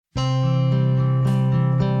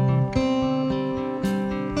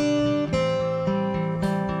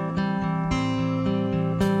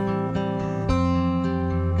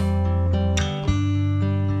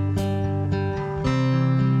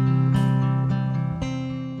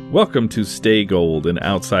Welcome to Stay Gold, an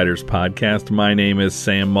Outsiders podcast. My name is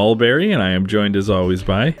Sam Mulberry, and I am joined as always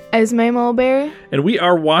by Esme Mulberry. And we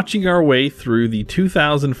are watching our way through the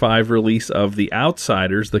 2005 release of The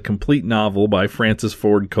Outsiders, the complete novel by Francis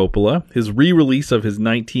Ford Coppola. His re-release of his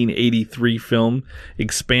 1983 film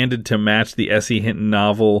expanded to match the S.E. Hinton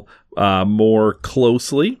novel more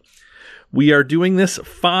closely. We are doing this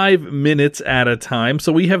 5 minutes at a time,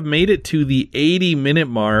 so we have made it to the 80-minute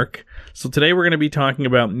mark. So today we're going to be talking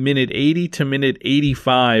about minute 80 to minute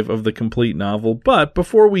 85 of the complete novel. But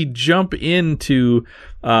before we jump into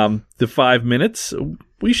the 5 minutes,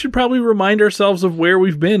 we should probably remind ourselves of where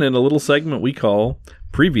we've been in a little segment we call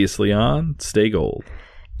Previously on Stay Gold.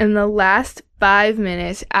 In the last 5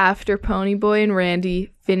 minutes after Ponyboy and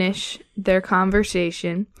Randy finish their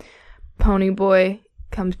conversation, Ponyboy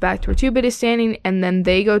comes back to where Two-Bit is standing, and then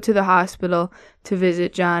they go to the hospital to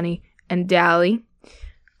visit Johnny and Dally.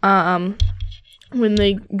 When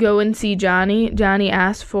they go and see Johnny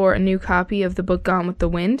asks for a new copy of the book Gone with the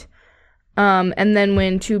Wind. And then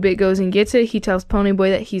when Two-Bit goes and gets it, he tells Ponyboy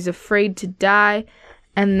that he's afraid to die,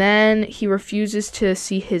 and then he refuses to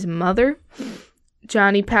see his mother.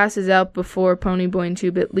 Johnny passes out before Ponyboy and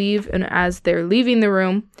Two-Bit leave, and as they're leaving the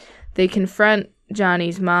room, they confront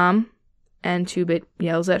Johnny's mom, and Two-Bit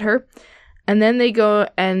yells at her. And then they go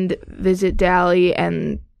and visit Dally,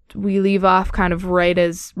 and we leave off kind of right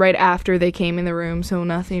after they came in the room, so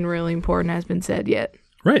nothing really important has been said yet.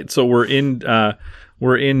 Right. So we're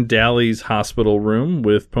in Dally's hospital room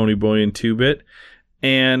with Ponyboy and Two-Bit,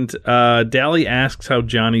 and Dally asks how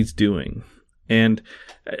Johnny's doing. And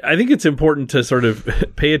I think it's important to sort of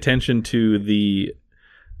pay attention to the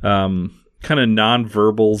kind of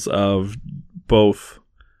nonverbals of both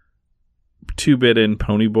Two-Bit and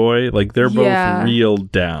Ponyboy. Like, they're both real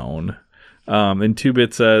down. And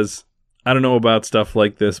Two-Bit says, I don't know about stuff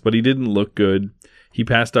like this, but he didn't look good. He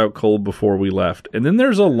passed out cold before we left. And then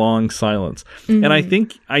there's a long silence. Mm-hmm. And I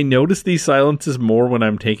think I notice these silences more when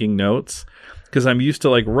I'm taking notes, because I'm used to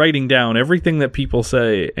like writing down everything that people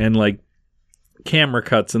say and like camera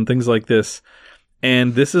cuts and things like this.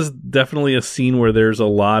 And this is definitely a scene where there's a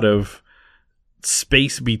lot of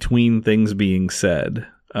space between things being said.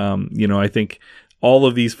 I think all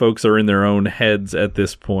of these folks are in their own heads at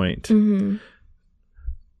this point. Mm-hmm.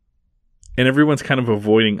 And everyone's kind of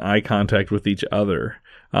avoiding eye contact with each other.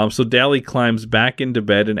 So Dally climbs back into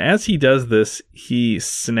bed, and as he does this, he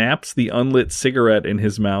snaps the unlit cigarette in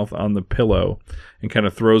his mouth on the pillow and kind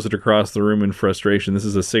of throws it across the room in frustration. This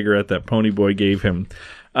is a cigarette that Ponyboy gave him.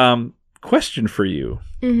 Question for you.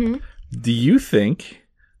 Mm-hmm. Do you think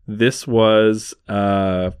this was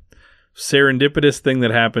serendipitous thing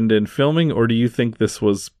that happened in filming, or do you think this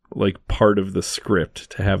was like part of the script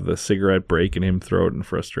to have the cigarette break and him throw it in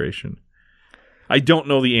frustration? I don't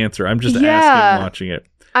know the answer. I'm just asking watching it.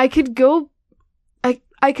 I could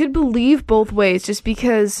believe both ways, just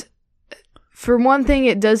because for one thing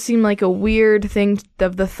it does seem like a weird thing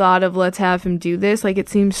of the thought of let's have him do this. Like, it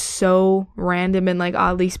seems so random and like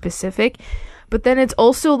oddly specific. But then it's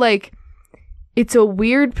also like it's a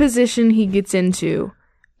weird position he gets into.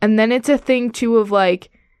 And then it's a thing, too, of, like,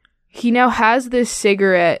 he now has this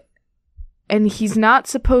cigarette, and he's not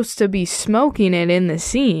supposed to be smoking it in the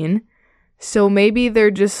scene. So maybe they're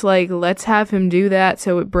just like, let's have him do that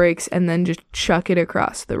so it breaks, and then just chuck it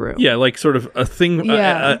across the room. Yeah, like sort of a thing,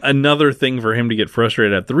 another thing for him to get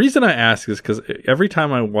frustrated at. The reason I ask is because every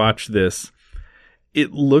time I watch this,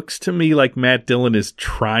 it looks to me like Matt Dillon is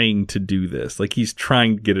trying to do this. Like, he's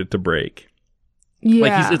trying to get it to break. Yeah.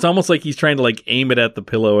 Like it's almost like he's trying to like aim it at the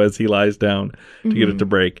pillow as he lies down to get it to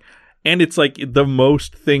break. And it's like the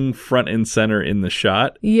most thing front and center in the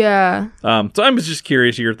shot. Yeah. So I'm just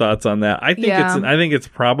curious your thoughts on that. I think it's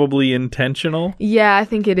probably intentional. Yeah, I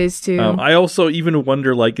think it is too. I also even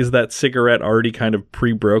wonder, like, is that cigarette already kind of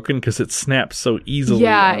pre-broken because it snaps so easily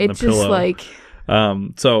on the pillow? Yeah, it's just like.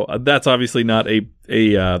 So that's obviously not a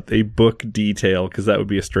book detail, because that would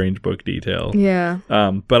be a strange book detail. Yeah.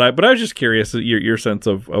 But I was just curious your sense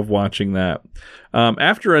of watching that.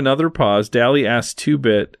 After another pause, Dally asks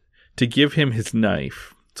Two-Bit to give him his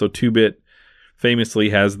knife. So Two-Bit famously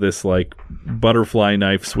has this like butterfly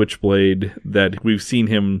knife switchblade that we've seen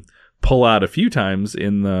him pull out a few times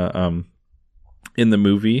in the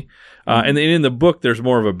movie. And in the book, there's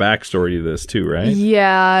more of a backstory to this too, right?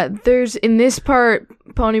 Yeah, there's in this part,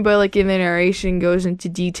 Ponyboy, like in the narration, goes into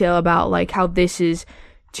detail about like how this is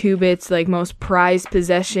Two-Bit's like most prized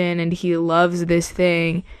possession, and he loves this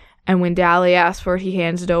thing. And when Dally asks for it, he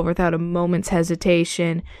hands it over without a moment's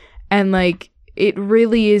hesitation. And like it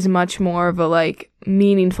really is much more of a like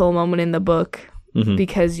meaningful moment in the book,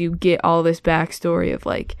 because you get all this backstory of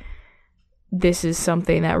like this is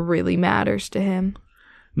something that really matters to him.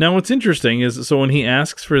 Now, what's interesting is, so when he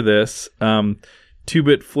asks for this,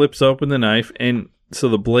 Two-Bit flips open the knife, and so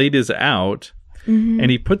the blade is out, and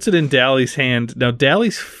he puts it in Dally's hand. Now,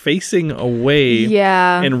 Dally's facing away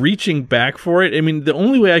and reaching back for it. I mean, the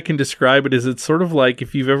only way I can describe it is it's sort of like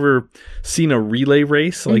if you've ever seen a relay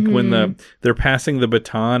race, like when they're passing the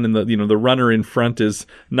baton and the runner in front is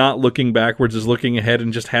not looking backwards, is looking ahead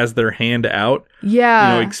and just has their hand out,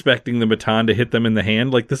 expecting the baton to hit them in the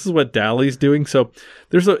hand. Like, this is what Dally's doing. So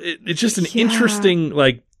it's just an interesting,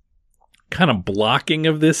 like, kind of blocking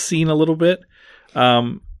of this scene a little bit.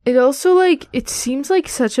 It also, like, it seems like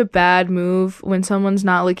such a bad move when someone's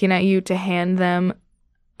not looking at you to hand them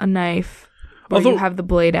a knife while you have the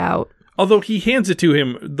blade out. Although he hands it to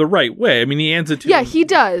him the right way. I mean, he hands it to him. Yeah, he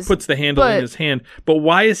does. Puts the handle in his hand. But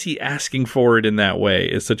why is he asking for it in that way?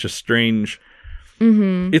 It's such a strange...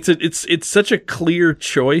 It's such a clear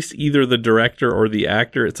choice, either the director or the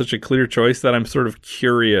actor. It's such a clear choice that I'm sort of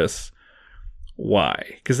curious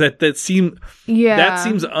why, because that seems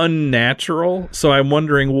unnatural. So I'm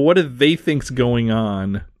wondering, what do they think's going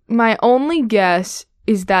on? My only guess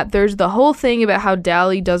is that there's the whole thing about how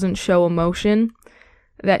Dally doesn't show emotion,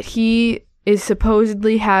 that he is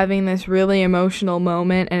supposedly having this really emotional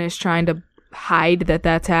moment and is trying to hide that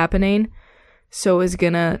that's happening, so is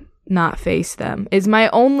gonna not face them, is my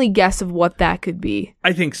only guess of what that could be.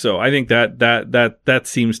 I think so. I think that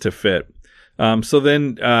seems to fit. So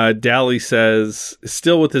then Dally says,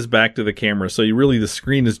 still with his back to the camera, so the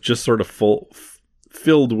screen is just sort of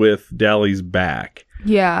filled with Dally's back.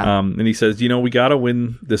 Yeah. And he says, we got to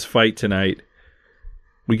win this fight tonight.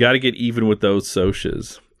 We got to get even with those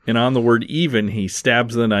Socs. And on the word even, he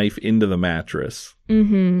stabs the knife into the mattress.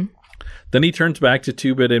 Then he turns back to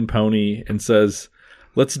Two-Bit and Pony and says,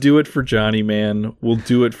 let's do it for Johnny, man. We'll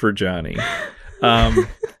do it for Johnny.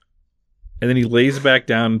 And then he lays back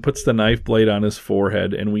down and puts the knife blade on his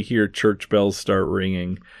forehead, and we hear church bells start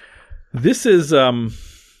ringing. This is,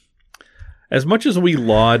 as much as we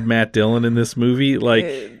laud Matt Dillon in this movie,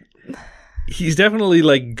 like, he's definitely,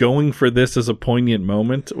 like, going for this as a poignant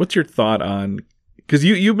moment. What's your thought on... Because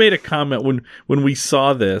you made a comment when we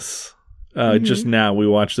saw this, just now, we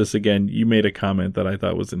watched this again, you made a comment that I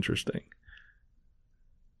thought was interesting.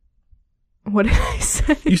 What did I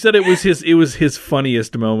say? You said it was his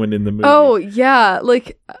funniest moment in the movie. Oh, yeah.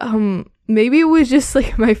 Like, maybe it was just,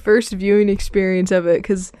 like, my first viewing experience of it,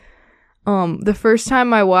 because the first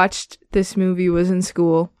time I watched this movie was in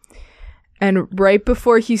school, and right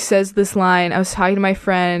before he says this line, I was talking to my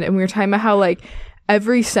friend, and we were talking about how, like,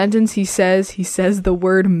 every sentence he says the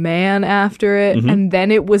word man after it, and then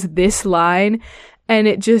it was this line, and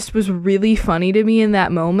it just was really funny to me in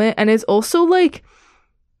that moment. And it's also, like...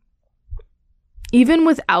 Even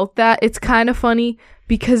without that, it's kind of funny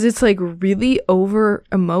because it's, like, really over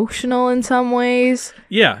emotional in some ways.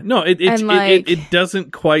 Yeah, no, it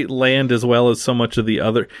doesn't quite land as well as so much of the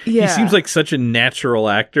other. Yeah. He seems like such a natural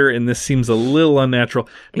actor, and this seems a little unnatural.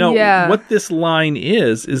 Now, what this line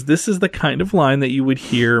is this is the kind of line that you would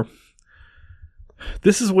hear.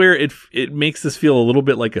 This is where it makes this feel a little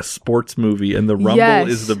bit like a sports movie, and the rumble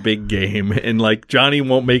is the big game, and, like, Johnny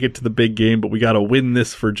won't make it to the big game, but we got to win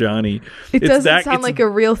this for Johnny. It doesn't sound like a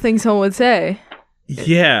real thing someone would say.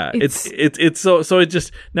 Yeah, it's so it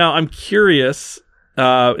just... Now, I'm curious,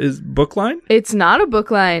 is book line? It's not a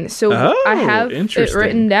book line. So I have it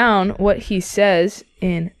written down what he says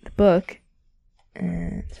in the book.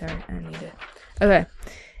 Sorry, I need it. Okay.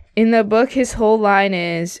 In the book, his whole line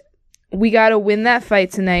is... We got to win that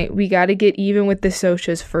fight tonight. We got to get even with the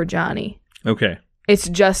Socs for Johnny. Okay. It's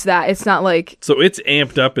just that. It's not like... So it's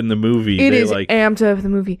amped up in the movie. It is amped up in the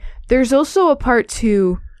movie. There's also a part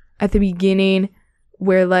 2 at the beginning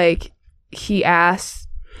where, like, he asks...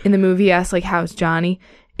 In the movie, he asks, like, how's Johnny?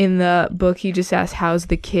 In the book, he just asks, how's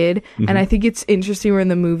the kid? And I think it's interesting where in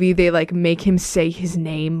the movie, they, like, make him say his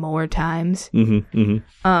name more times.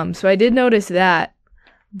 So I did notice that.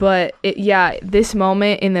 But, this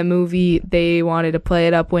moment in the movie, they wanted to play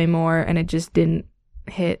it up way more, and it just didn't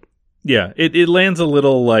hit. Yeah, it lands a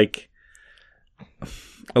little, like,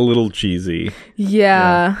 a little cheesy.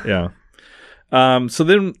 Yeah. So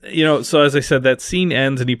then, so as I said, that scene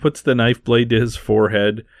ends, and he puts the knife blade to his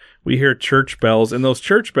forehead. We hear church bells, and those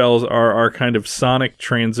church bells are our kind of sonic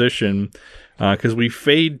transition, because we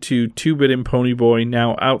fade to Two-Bit and Ponyboy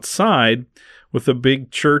now outside, with a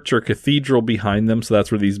big church or cathedral behind them, so that's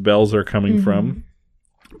where these bells are coming from.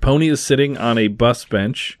 Pony is sitting on a bus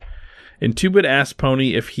bench, and Two-Bit asks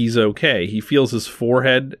Pony if he's okay. He feels his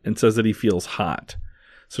forehead and says that he feels hot.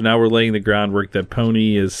 So now we're laying the groundwork that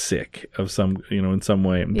Pony is sick of some, in some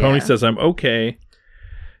way. And Pony says, I'm okay.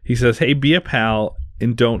 He says, "Hey, be a pal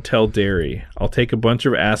and don't tell Derry. I'll take a bunch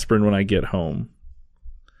of aspirin when I get home."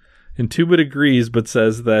 And Two-Bit agrees, but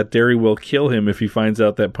says that Derry will kill him if he finds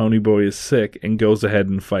out that Ponyboy is sick, and goes ahead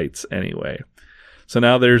and fights anyway. So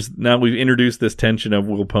now we've introduced this tension of,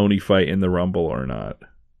 will Pony fight in the Rumble or not?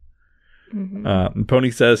 Mm-hmm. And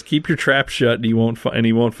Pony says, "Keep your trap shut, and he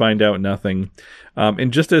won't find out nothing."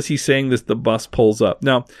 And just as he's saying this, the bus pulls up.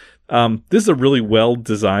 Now, this is a really well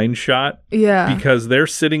designed shot, because they're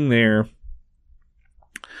sitting there,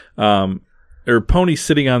 or Pony's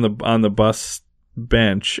sitting on the bus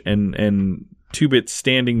bench, and Two-Bit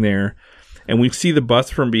standing there, and we see the bus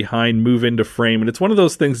from behind move into frame, and it's one of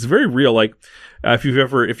those things. It's very real. Like if you've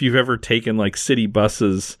ever taken like city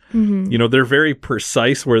buses, mm-hmm. They're very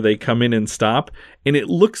precise where they come in and stop, and it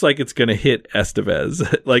looks like it's going to hit Estevez,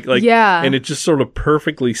 and it just sort of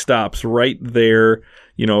perfectly stops right there.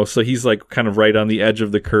 So he's like kind of right on the edge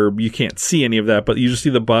of the curb. You can't see any of that, but you just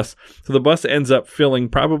see the bus. So the bus ends up filling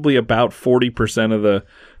probably about 40% of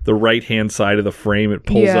the right-hand side of the frame. It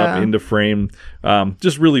pulls up into frame.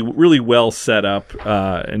 Just really, really well set up,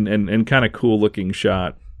 and kind of cool looking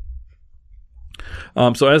shot.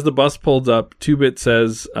 So as the bus pulls up, Two-Bit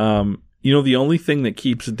says, the only thing that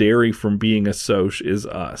keeps Derry from being a Soch is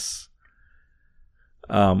us.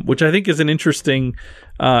 Which I think is an interesting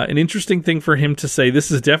thing for him to say.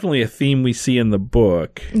 This is definitely a theme we see in the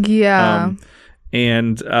book. Yeah.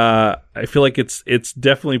 And I feel like it's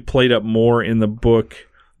definitely played up more in the book.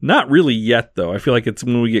 Not really yet, though. I feel like it's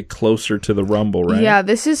when we get closer to the Rumble, right? Yeah,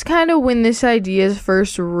 this is kind of when this idea is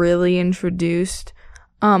first really introduced.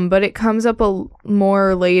 But it comes up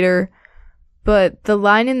more later. But the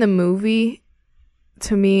line in the movie,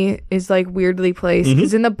 to me, is like weirdly placed,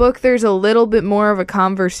 because in the book there's a little bit more of a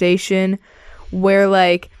conversation where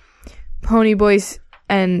like Ponyboy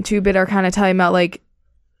and Two-Bit are kind of talking about like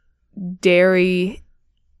Derry,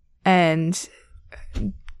 and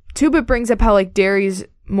Two-Bit brings up how like Derry's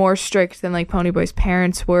more strict than like Ponyboy's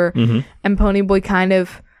parents were, and Ponyboy kind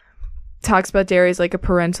of talks about Derry as like a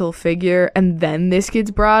parental figure, and then this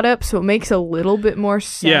gets brought up, so it makes a little bit more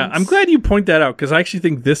sense. Yeah, I'm glad you point that out, because I actually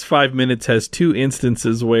think this 5 minutes has two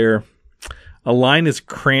instances where a line is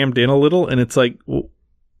crammed in a little, and it's like,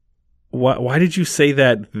 why did you say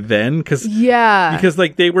that then? Because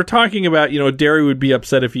like they were talking about, Derry would be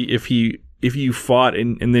upset if you fought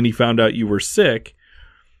and then he found out you were sick.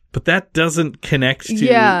 But that doesn't connect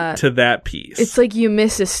to that piece. It's like you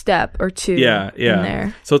miss a step or two. In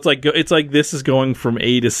there. So it's like this is going from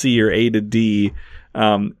A to C or A to D,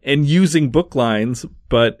 and using book lines,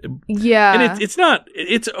 but and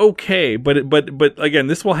it's okay. But again,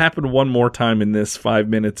 this will happen one more time in this 5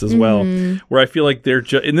 minutes as well, where I feel like they're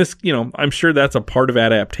just in this. I'm sure that's a part of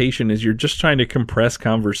adaptation, is you're just trying to compress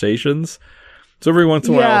conversations. So every once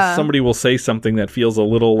in a while, somebody will say something that feels a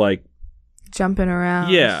little like jumping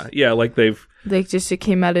around. Yeah, like it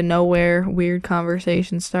came out of nowhere, weird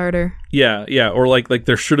conversation starter. Yeah, or like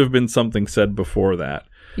there should have been something said before that.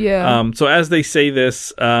 Yeah. So as they say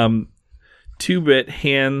this, Two-Bit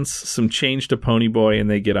hands some change to Ponyboy, and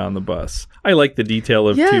they get on the bus. I like the detail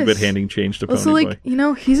of Two-Bit handing change to Ponyboy. Also,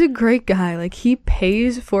 like, he's a great guy. Like, he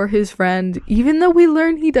pays for his friend, even though we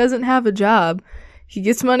learn he doesn't have a job. He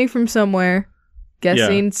gets money from somewhere,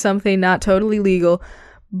 guessing something not totally legal,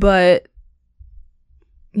 but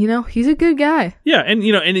he's a good guy. Yeah, and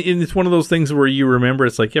and it's one of those things where you remember,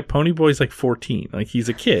 it's like, Ponyboy's like 14, like he's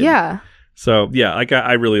a kid. Yeah. So yeah, like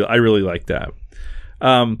I really like that.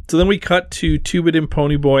 So then we cut to Two-Bit and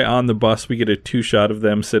Ponyboy on the bus. We get a 2-shot of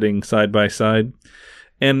them sitting side by side,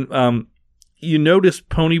 and you notice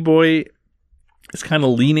Ponyboy is kind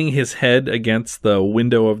of leaning his head against the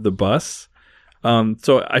window of the bus.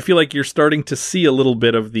 So I feel like you're starting to see a little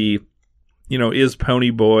bit of the, is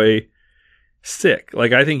Ponyboy sick?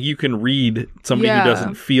 Like, I think you can read somebody who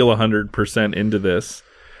doesn't feel 100% into this.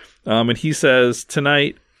 And he says,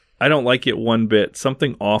 "Tonight, I don't like it one bit.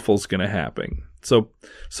 Something awful's going to happen." So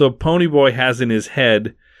Ponyboy has in his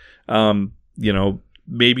head,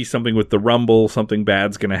 maybe something with the Rumble, something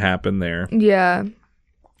bad's going to happen there. Yeah.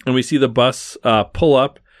 And we see the bus pull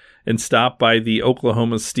up and stop by the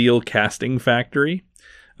Oklahoma Steel Casting Factory.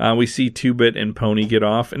 We see Two-Bit and Pony get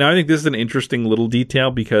off. And I think this is an interesting little detail,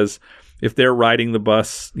 because if they're riding the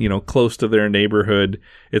bus, close to their neighborhood,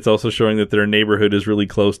 it's also showing that their neighborhood is really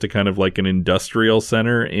close to kind of like an industrial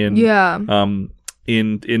center in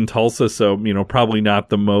Tulsa. So, probably not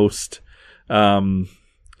the most,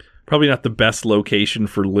 probably not the best location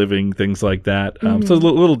for living, things like that. So a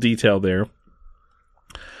little detail there.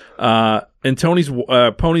 And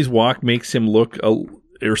Pony's walk makes him look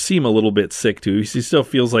or seem a little bit sick too. He still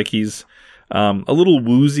feels like he's a little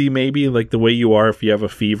woozy maybe, like the way you are if you have a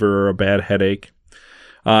fever or a bad headache.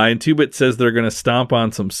 And Two-Bit says they're going to stomp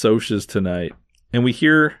on some Socs tonight. And we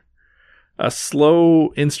hear a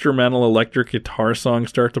slow instrumental electric guitar song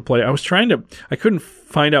start to play. I couldn't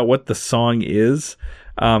find out what the song is.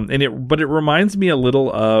 But it reminds me a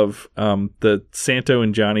little of the Santo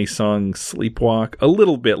and Johnny song Sleepwalk a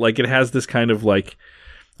little bit. Like it has this kind of like,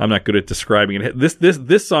 I'm not good at describing it.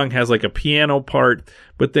 This song has like a piano part,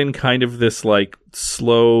 but then kind of this like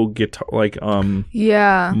slow guitar, like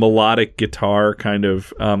melodic guitar kind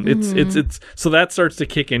of. It's so that starts to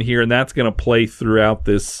kick in here, and that's gonna play throughout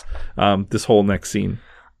this whole next scene.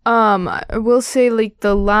 I will say, like,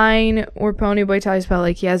 the line where Ponyboy talks about,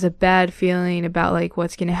 like, he has a bad feeling about, like,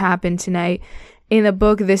 what's going to happen tonight. In the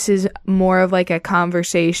book, this is more of, like, a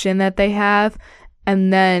conversation that they have.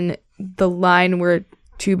 And then the line where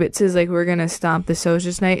Two-Bit says, like, we're going to stomp the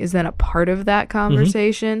Socs tonight is then a part of that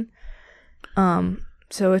conversation.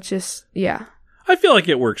 So it's just, yeah. I feel like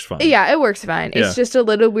it works fine. Yeah, it works fine. It's just a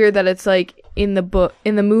little weird that it's, like, in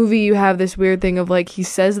the movie, you have this weird thing of, like, he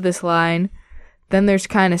says this line, then there's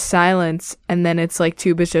kind of silence, and then it's like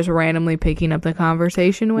Two-Bit's just randomly picking up the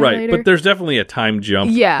conversation way later. But there's definitely a time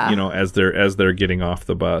jump, as they're getting off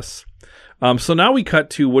the bus. So now we cut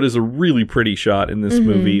to what is a really pretty shot in this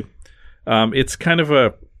movie. It's kind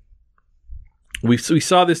of we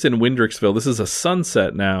saw this in Windrixville. This is a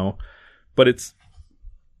sunset now, but it's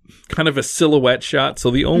kind of a silhouette shot.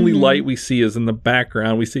 So the only light we see is in the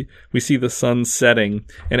background. We see the sun setting,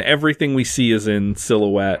 and everything we see is in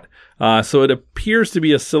silhouette. So it appears to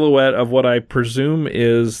be a silhouette of what I presume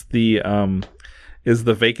is the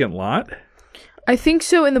vacant lot. I think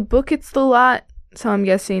so. In the book, it's the lot. So I'm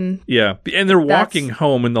guessing. Yeah, and they're walking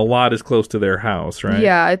home, and the lot is close to their house, right?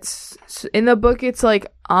 Yeah, it's in the book. It's like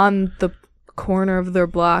on the corner of their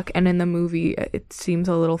block, and in the movie, it seems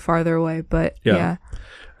a little farther away. But yeah.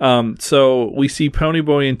 So we see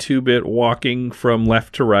Ponyboy and Two-Bit walking from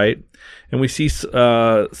left to right. And we see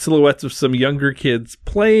silhouettes of some younger kids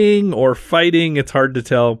playing or fighting. It's hard to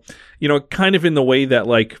tell. Kind of in the way that,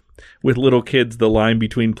 like, with little kids, the line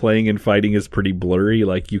between playing and fighting is pretty blurry.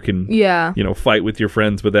 Like, you can, fight with your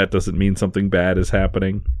friends, but that doesn't mean something bad is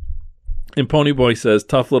happening. And Ponyboy says,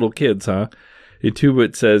 tough little kids, huh? And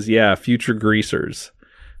Two-Bit says, yeah, future greasers.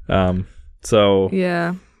 So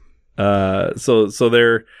they're...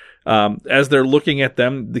 as they're looking at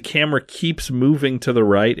them, the camera keeps moving to the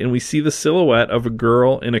right, and we see the silhouette of a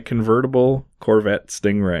girl in a convertible Corvette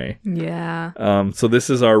Stingray. Yeah. So this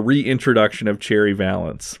is our reintroduction of Cherry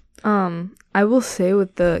Valance. I will say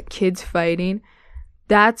with the kids fighting,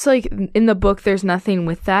 that's like in the book. There's nothing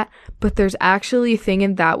with that, but there's actually a thing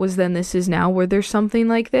in That Was Then This Is Now where there's something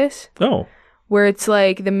like this. Oh. Where it's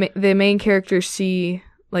like the main characters see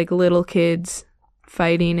like little kids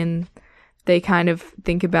fighting and they kind of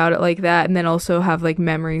think about it like that, and then also have like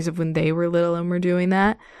memories of when they were little and were doing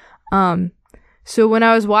that. So when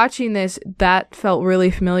I was watching this, that felt really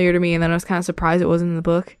familiar to me, and then I was kind of surprised it wasn't in the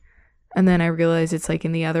book. And then I realized it's like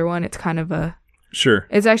in the other one. It's kind of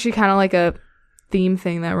it's actually kind of like a theme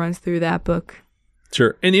thing that runs through that book.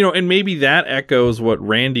 Sure. And and maybe that echoes what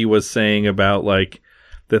Randy was saying about like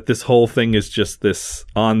that this whole thing is just this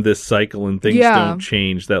cycle and things don't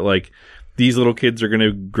change, that like these little kids are going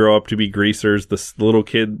to grow up to be greasers. The little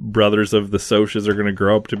kid brothers of the Socs are going to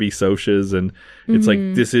grow up to be Socs. And it's like,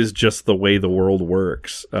 this is just the way the world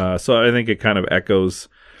works. So I think it kind of echoes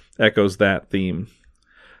that theme.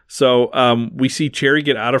 So we see Cherry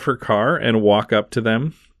get out of her car and walk up to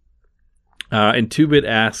them. And Two-Bit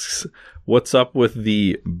asks, what's up with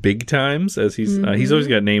the big times? As he's always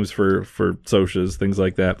got names for Socs, things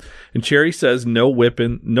like that. And Cherry says, no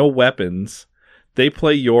weapons. They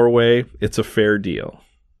play your way. It's a fair deal.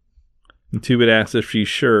 And Two-Bit asks if she's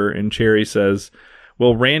sure, and Cherry says,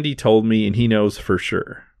 well, Randy told me, and he knows for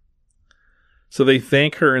sure. So they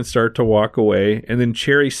thank her and start to walk away, and then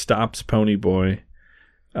Cherry stops Ponyboy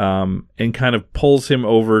and kind of pulls him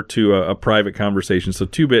over to a private conversation. So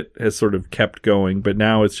Two-Bit has sort of kept going, but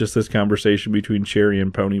now it's just this conversation between Cherry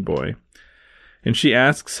and Ponyboy. And she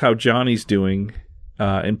asks how Johnny's doing,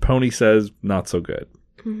 and Pony says, not so good.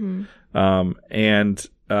 Mm-hmm. And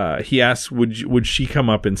he asks, would she come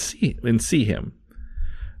up and see him?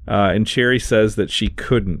 And Cherry says that she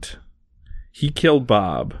couldn't. He killed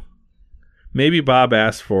Bob. Maybe Bob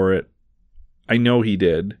asked for it. I know he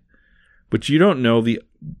did. But you don't know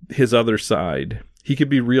his other side. He could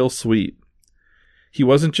be real sweet. He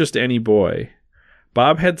wasn't just any boy.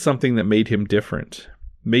 Bob had something that made him different.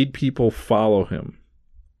 Made people follow him.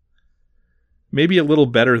 Maybe a little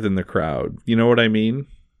better than the crowd. You know what I mean?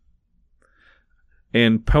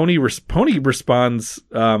 And Pony responds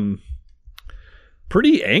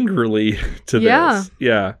pretty angrily to Yeah. this.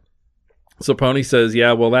 Yeah. So Pony says,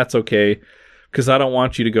 yeah, well, that's okay, because I don't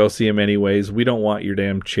want you to go see him anyways. We don't want your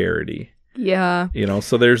damn charity. Yeah. You know,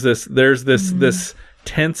 so there's this this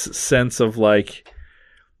tense sense of like,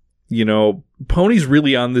 you know, Pony's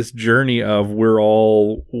really on this journey of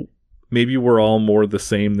maybe we're all more the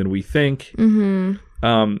same than we think.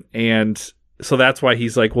 Mm-hmm. And so that's why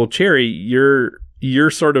he's like, well, Cherry, you're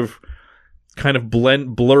sort of kind of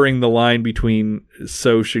blurring the line between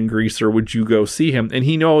Soch and Greaser. Would you go see him? And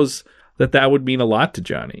he knows that would mean a lot to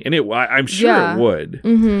Johnny, and I'm sure it would.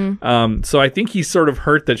 Mm-hmm. So I think he's sort of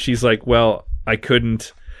hurt that she's like, well, I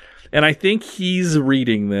couldn't. And I think he's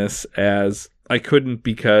reading this as I couldn't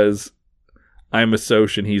because I'm a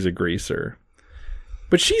Soch and he's a Greaser.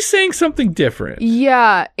 But she's saying something different.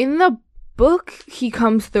 Yeah. In the book, he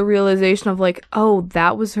comes to the realization of like, oh,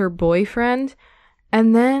 that was her boyfriend.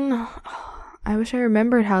 And then, I wish I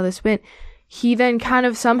remembered how this went. He then kind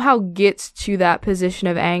of somehow gets to that position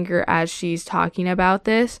of anger as she's talking about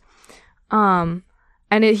this.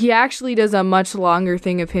 He actually does a much longer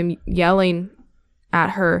thing of him yelling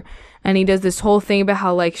at her. And he does this whole thing about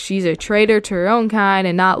how, like, she's a traitor to her own kind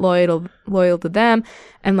and not loyal to them.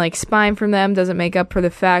 And, like, spying from them doesn't make up for the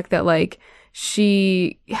fact that, like,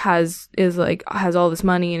 she has all this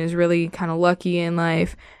money and is really kind of lucky in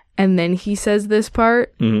life. And then he says this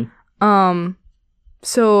part. Mm-hmm.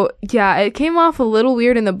 So, yeah, it came off a little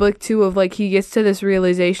weird in the book, too, of, like, he gets to this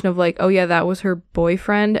realization of, like, oh, yeah, that was her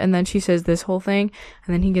boyfriend, and then she says this whole thing,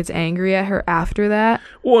 and then he gets angry at her after that.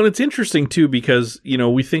 Well, and it's interesting, too, because, you know,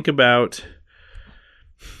 we think about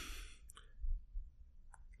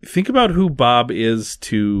who Bob is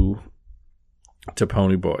to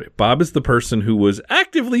Ponyboy. Bob is the person who was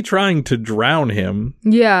actively trying to drown him.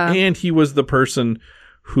 Yeah. And he was the person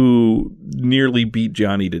who nearly beat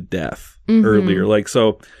Johnny to death earlier. Like,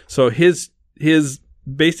 so his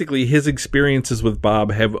basically his experiences with Bob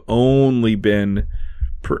have only been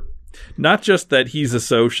not just that he's a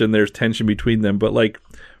Soch and there's tension between them, but like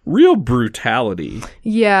real brutality.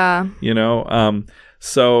 Yeah. You know?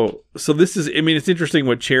 So this is, I mean, it's interesting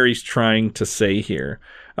what Cherry's trying to say here.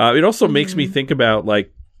 It also makes me think about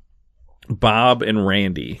like Bob and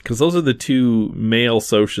Randy, because those are the two male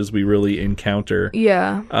Soches we really encounter.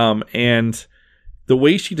 Yeah. And the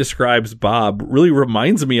way she describes Bob really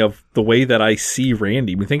reminds me of the way that I see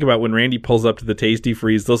Randy. We think about when Randy pulls up to the Tasty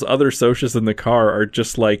Freeze, those other Soches in the car are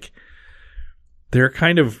just like, they're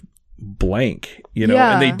kind of blank, you know,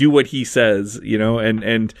 and they do what he says, you know,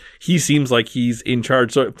 and he seems like he's in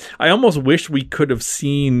charge. So I almost wish we could have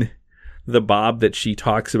seen the Bob that she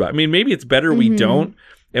talks about. I mean, maybe it's better we don't,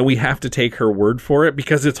 and we have to take her word for it,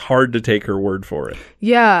 because it's hard to take her word for it.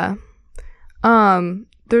 Yeah.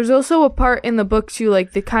 There's also a part in the book too,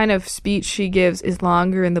 like the kind of speech she gives is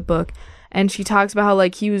longer in the book, and she talks about how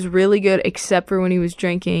like he was really good except for when he was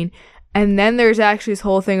drinking. And then there's actually this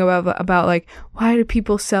whole thing about like, why do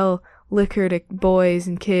people sell liquor to boys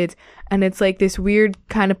and kids? And it's like this weird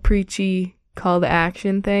kind of preachy call to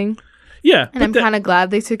action thing. Yeah. And I'm kind of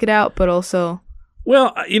glad they took it out, but also...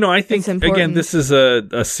 Well, you know, I think, again, this is a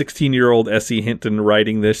 16-year-old S.E. Hinton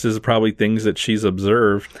writing this. This is probably things that she's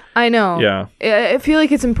observed. I know. Yeah. I feel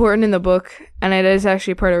like it's important in the book, and it is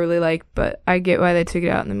actually a part I really like, but I get why they took it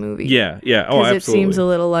out in the movie. Yeah, yeah. Oh, absolutely. Because it seems a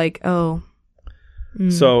little like, oh...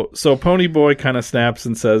 So Ponyboy kind of snaps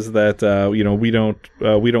and says that you know, we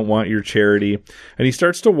don't want your charity, and he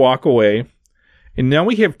starts to walk away, and now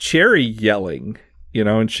we have Cherry yelling, you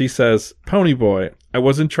know, and she says, "Ponyboy, I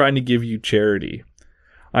wasn't trying to give you charity.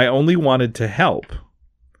 I only wanted to help.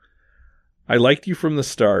 I liked you from the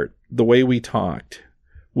start, the way we talked.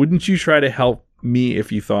 Wouldn't you try to help me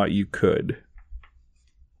if you thought you could?"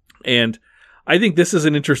 And I think this is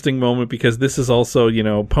an interesting moment, because this is also, you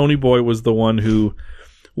know, Ponyboy was the one who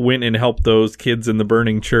went and helped those kids in the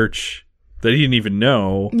burning church that he didn't even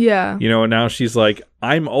know. Yeah. You know, and now she's like,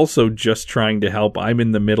 I'm also just trying to help. I'm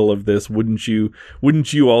in the middle of this. Wouldn't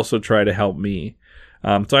you also try to help me?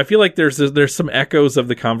 So I feel like there's some echoes of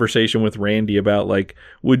the conversation with Randy about like,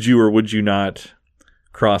 would you or would you not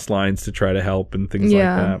cross lines to try to help and things like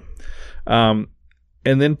that.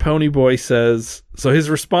 And then Ponyboy says, so his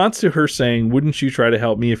response to her saying, wouldn't you try to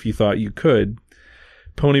help me if you thought you could?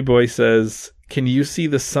 Ponyboy says, can you see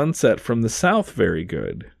the sunset from the south very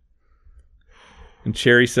good? And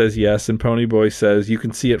Cherry says yes, and Ponyboy says, you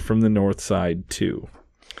can see it from the north side too.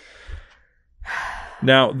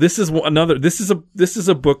 Now, this is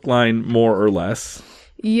a book line, more or less.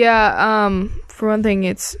 Yeah, for one thing,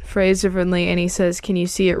 it's phrased differently, and he says, can you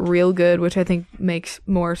see it real good, which I think makes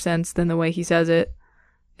more sense than the way he says it.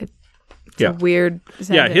 a weird sentence.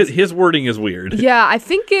 Yeah, his wording is weird. Yeah, I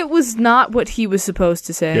think it was not what he was supposed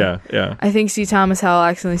to say. Yeah. I think C. Thomas Howell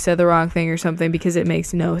accidentally said the wrong thing or something because it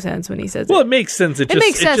makes no sense when he says it. Well, it makes sense. It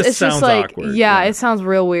makes sense. It just sounds like, awkward. Yeah, it sounds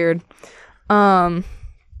real weird. But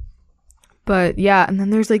yeah, and then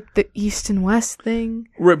there's like the East and West thing.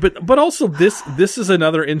 Right, but also this is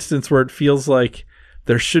another instance where it feels like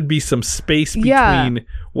there should be some space between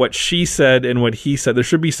what she said and what he said. There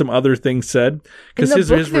should be some other things said. In the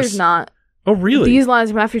book, there's not. Oh, really? These lines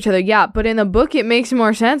come after each other. Yeah, but in the book, it makes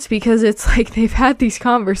more sense because it's like they've had these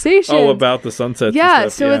conversations. Oh, about the sunsets. Yeah,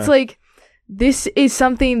 and stuff. so it's like this is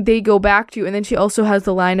something they go back to, and then she also has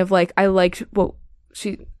the line of like, "I liked what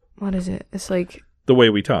is it? It's like the way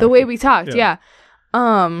we talked. The way we talked. Yeah.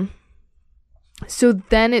 So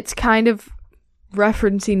then it's kind of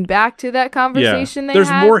referencing back to that conversation they There's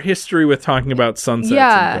had. more history with talking about sunsets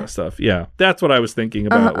and stuff. Yeah, that's what I was thinking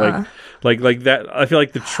about. Like that. I feel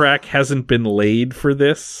like the track hasn't been laid for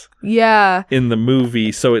this. Yeah. In the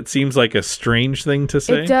movie, so it seems like a strange thing to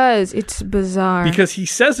say. It does. It's bizarre because he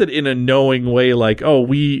says it in a knowing way, like, "Oh,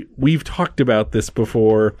 we've talked about this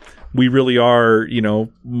before. We really are,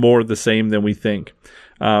 more the same than we think."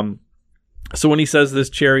 So when he says this,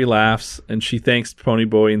 Cherry laughs, and she thanks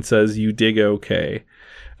Ponyboy and says, "You dig okay,"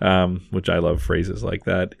 which I love phrases like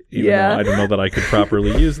that, even though I don't know that I could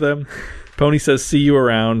properly use them. Pony says, "See you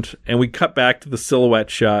around," and we cut back to the silhouette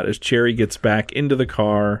shot as Cherry gets back into the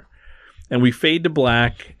car, and we fade to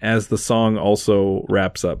black as the song also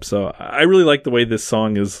wraps up. So I really like the way this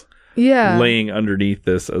song is laying underneath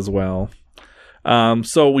this as well.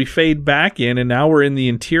 So we fade back in, and now we're in the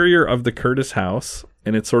interior of the Curtis house.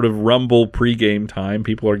 And it's sort of Rumble pregame time.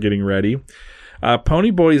 People are getting ready.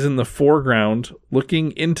 Ponyboy's in the foreground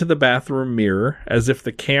looking into the bathroom mirror as if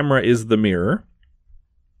the camera is the mirror.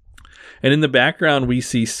 And in the background, we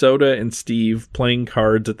see Soda and Steve playing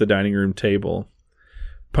cards at the dining room table.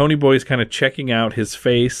 Ponyboy's kind of checking out his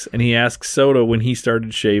face, and he asks Soda when he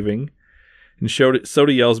started shaving. And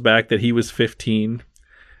Soda yells back that he was 15.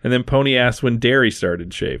 And then Pony asks when Derry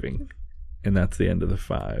started shaving. And that's the end of the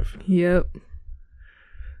 5. Yep.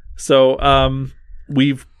 So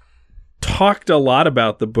we've talked a lot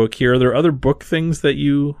about the book here. Are there other book things that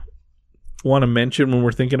you want to mention when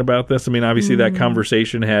we're thinking about this? I mean, obviously that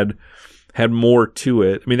conversation had more to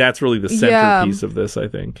it. I mean, that's really the centerpiece of this, I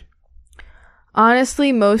think.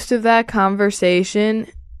 Honestly, most of that conversation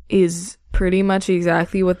is pretty much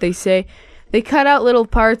exactly what they say. They cut out little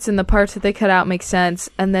parts, and the parts that they cut out make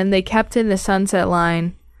sense. And then they kept in the sunset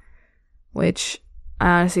line, which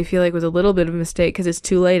I honestly feel like was a little bit of a mistake because it's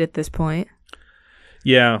too late at this point.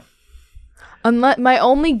 Yeah. My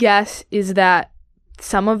only guess is that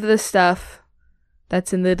some of the stuff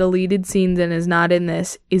that's in the deleted scenes and is not in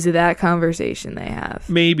this is that conversation they have.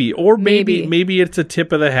 Maybe it's a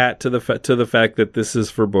tip of the hat to the fact that this is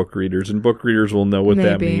for book readers, and book readers will know what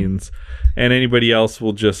that means, and anybody else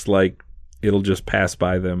will just it'll just pass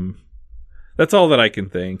by them. That's all that I can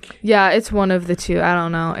think. Yeah, it's one of the two. I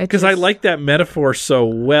don't know. Because I like that metaphor so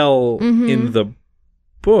well in the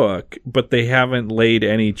book, but they haven't laid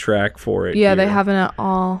any track for it. Yeah, here. they haven't at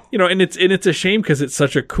all. And it's a shame because it's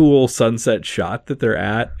such a cool sunset shot that they're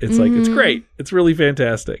at. It's like, it's great. It's really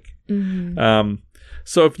fantastic.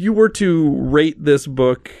 So if you were to rate this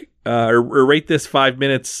book or rate this 5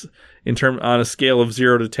 minutes on a scale of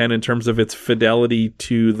 0 to 10 in terms of its fidelity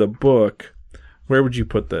to the book, where would you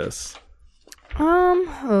put this?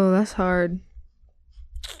 That's hard.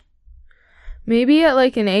 Maybe at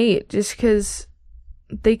like an 8, just because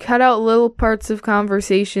they cut out little parts of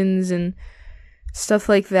conversations and stuff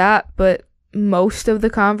like that, but most of the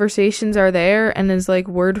conversations are there and is like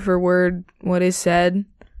word for word what is said.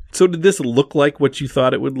 So did this look like what you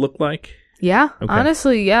thought it would look like? Yeah, okay.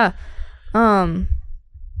 Honestly, yeah. Although,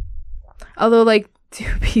 like,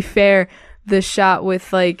 to be fair, the shot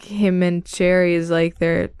with like him and Cherry is like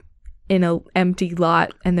they're in an empty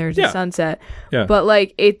lot and there's a sunset. Yeah. But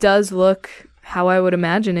like it does look how I would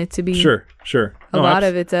imagine it to be. Sure. A lot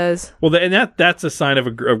of it does. Well, and that's a sign of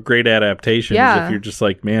a great adaptation. Yeah. If you're just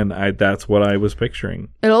like, man, that's what I was picturing.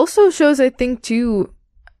 It also shows, I think, too,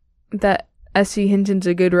 that S.E. Hinton's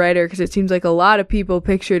a good writer because it seems like a lot of people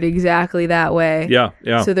pictured exactly that way. Yeah.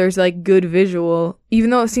 So there's like good visual, even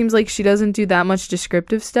though it seems like she doesn't do that much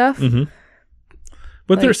descriptive stuff. Mm-hmm.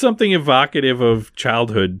 But there's something evocative of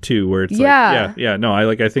childhood too, where it's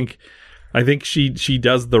I think she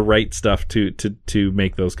does the right stuff to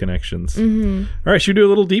make those connections. Mm-hmm. All right, should we do a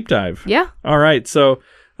little deep dive? Yeah. All right, so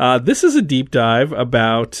this is a deep dive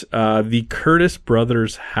about the Curtis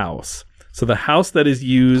brothers' house. So the house that is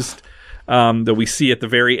used that we see at the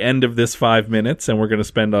very end of this 5 minutes, and we're going to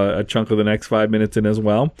spend a chunk of the next 5 minutes in as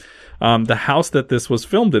well. The house that this was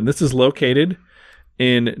filmed in, this is located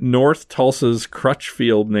in North Tulsa's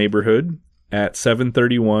Crutchfield neighborhood at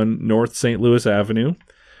 731 North St. Louis Avenue.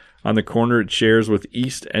 On the corner it shares with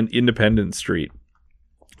East and Independence Street.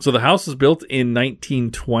 So the house was built in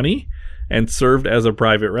 1920 and served as a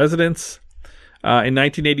private residence. In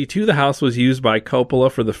 1982, the house was used by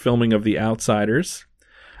Coppola for the filming of The Outsiders.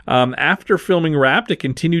 After filming wrapped, it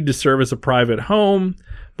continued to serve as a private home,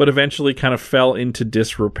 but eventually kind of fell into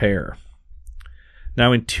disrepair.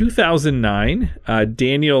 Now, in 2009,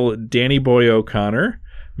 Danny Boy O'Connor,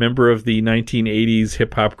 member of the 1980s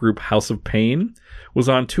hip-hop group House of Pain, was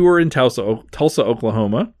on tour in Tulsa,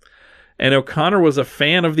 Oklahoma. And O'Connor was a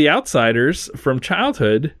fan of The Outsiders from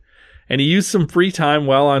childhood, and he used some free time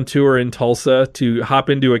while on tour in Tulsa to hop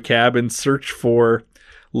into a cab and search for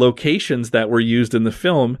locations that were used in the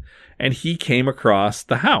film, and he came across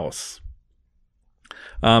the house.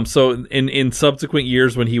 So in subsequent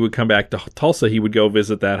years, when he would come back to Tulsa, he would go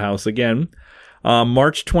visit that house again.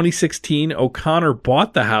 March 2016, O'Connor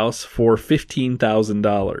bought the house for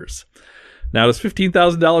 $15,000. Now, does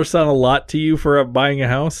 $15,000 sound a lot to you for buying a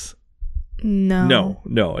house? No,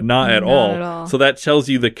 not at all. So that tells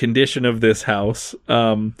you the condition of this house.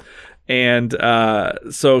 So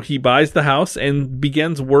he buys the house and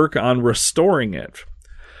begins work on restoring it.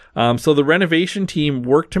 So the renovation team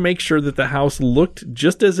worked to make sure that the house looked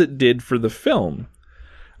just as it did for the film,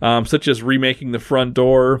 such as remaking the front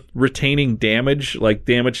door, retaining damage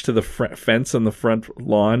to the fence on the front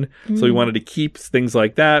lawn. So he wanted to keep things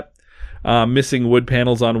like that. Missing wood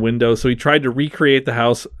panels on windows. So he tried to recreate the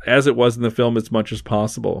house as it was in the film as much as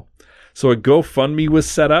possible. So a GoFundMe was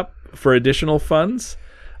set up for additional funds.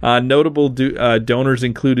 Notable donors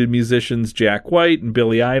included musicians Jack White and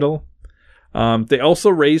Billy Idol. They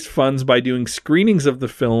also raised funds by doing screenings of the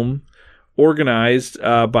film organized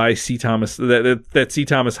by C. Thomas that C.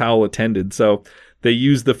 Thomas Howell attended. So they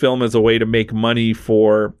used the film as a way to make money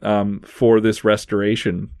for this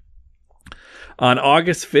restoration. On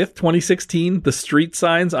August 5th, 2016, the street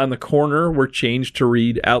signs on the corner were changed to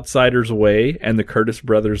read Outsiders Way and the Curtis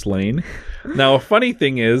Brothers Lane. Now, a funny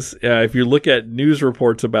thing is, if you look at news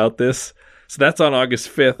reports about this, so that's on August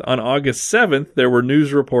 5th. On August 7th, there were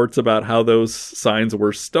news reports about how those signs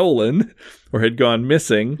were stolen or had gone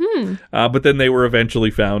missing. But then they were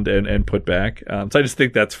eventually found and put back. So I just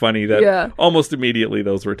think that's funny that almost immediately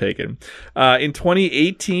those were taken. In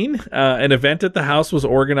 2018, an event at the house was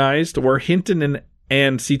organized where Hinton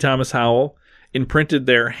and C. Thomas Howell imprinted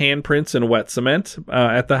their handprints in wet cement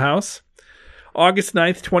at the house. August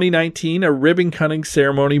 9th, 2019, a ribbon cutting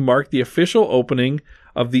ceremony marked the official opening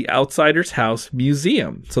of the Outsiders House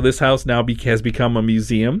Museum. So this house now has become a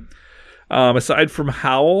museum. Aside from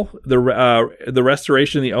Howell, the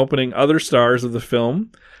restoration and the opening, other stars of the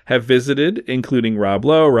film have visited, including Rob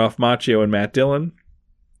Lowe, Ralph Macchio, and Matt Dillon.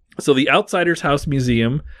 So the Outsiders House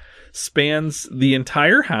Museum spans the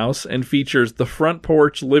entire house and features the front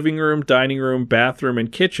porch, living room, dining room, bathroom,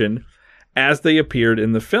 and kitchen as they appeared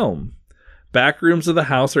in the film. Back rooms of the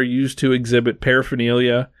house are used to exhibit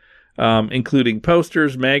paraphernalia, including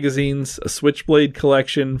posters, magazines, a Switchblade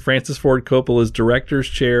collection, Francis Ford Coppola's director's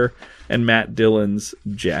chair, and Matt Dillon's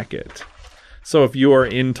jacket. So if you are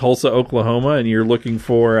in Tulsa, Oklahoma, and you're looking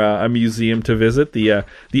for a museum to visit, the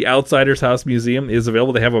Outsiders House Museum is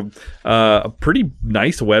available. They have a pretty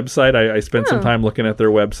nice website. I spent some time looking at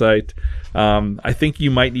their website. I think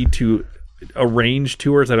you might need to arrange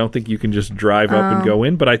tours. I don't think you can just drive up and go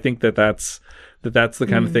in, but I think that's the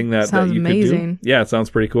kind of thing that you amazing. could do. Yeah, it sounds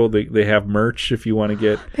pretty cool. They have merch if you want to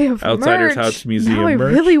get Outsiders House Museum now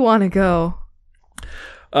merch. I really want to go.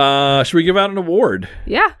 Should we give out an award?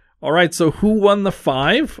 Yeah. All right, so who won the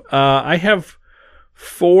 5? I have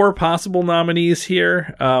 4 possible nominees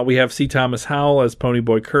here. We have C. Thomas Howell as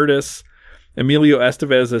Ponyboy Curtis, Emilio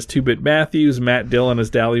Estevez as 2-Bit Matthews, Matt Dillon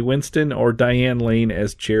as Dally Winston, or Diane Lane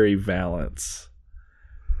as Cherry Valance.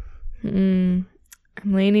 I'm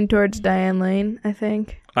leaning towards Diane Lane, I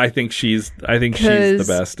think. I think she's the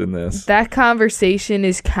best in this. That conversation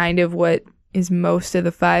is kind of what is most of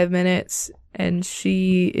the 5 minutes, and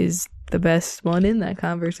she is the best one in that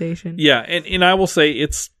conversation. Yeah, and I will say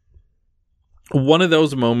it's one of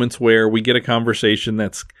those moments where we get a conversation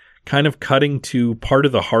that's kind of cutting to part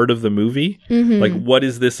of the heart of the movie. Mm-hmm. Like, what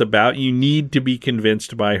is this about? You need to be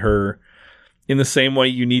convinced by her in the same way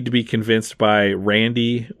you need to be convinced by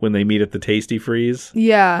Randy when they meet at the Tasty Freeze.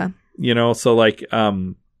 Yeah. You know, so like,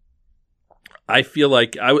 I feel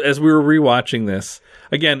like as we were rewatching this,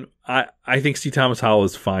 again, I think C. Thomas Howell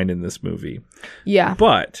is fine in this movie. Yeah.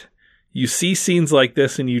 But you see scenes like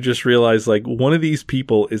this and you just realize like one of these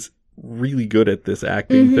people is really good at this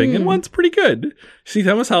acting thing and one's pretty good. C.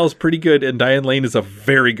 Thomas Howell is pretty good and Diane Lane is a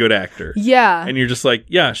very good actor. Yeah. And you're just like,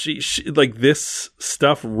 yeah, she like this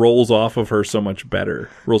stuff rolls off of her so much better.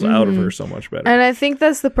 Rolls out of her so much better. And I think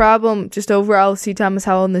that's the problem just overall with C. Thomas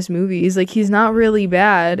Howell in this movie is like he's not really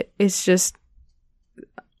bad. It's just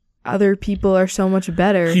other people are so much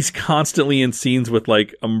better. He's constantly in scenes with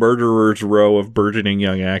like a murderer's row of burgeoning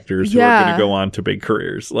young actors who are going to go on to big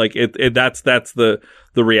careers. Like that's the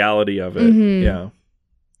reality of it. Yeah.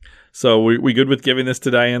 So we good with giving this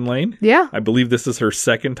to Diane Lane? Yeah. I believe this is her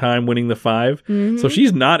second time winning the 5. So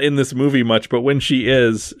she's not in this movie much, but when she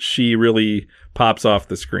is, she really pops off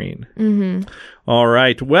the screen. All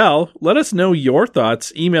right. Well, let us know your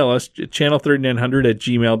thoughts. Email us at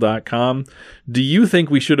channel3900@gmail.com. Do you think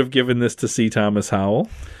we should have given this to C. Thomas Howell?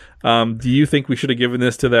 Do you think we should have given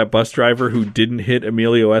this to that bus driver who didn't hit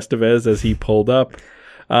Emilio Estevez as he pulled up?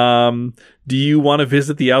 Do you want to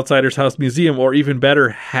visit the Outsiders House Museum? Or even better,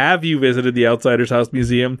 have you visited the Outsiders House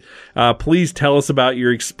Museum? Please tell us about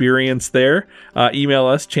your experience there. Email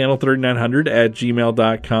us,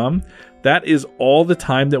 channel3900@gmail.com. That is all the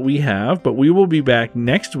time that we have, but we will be back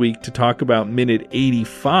next week to talk about minute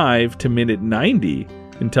 85 to minute 90.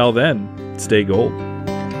 Until then, stay gold.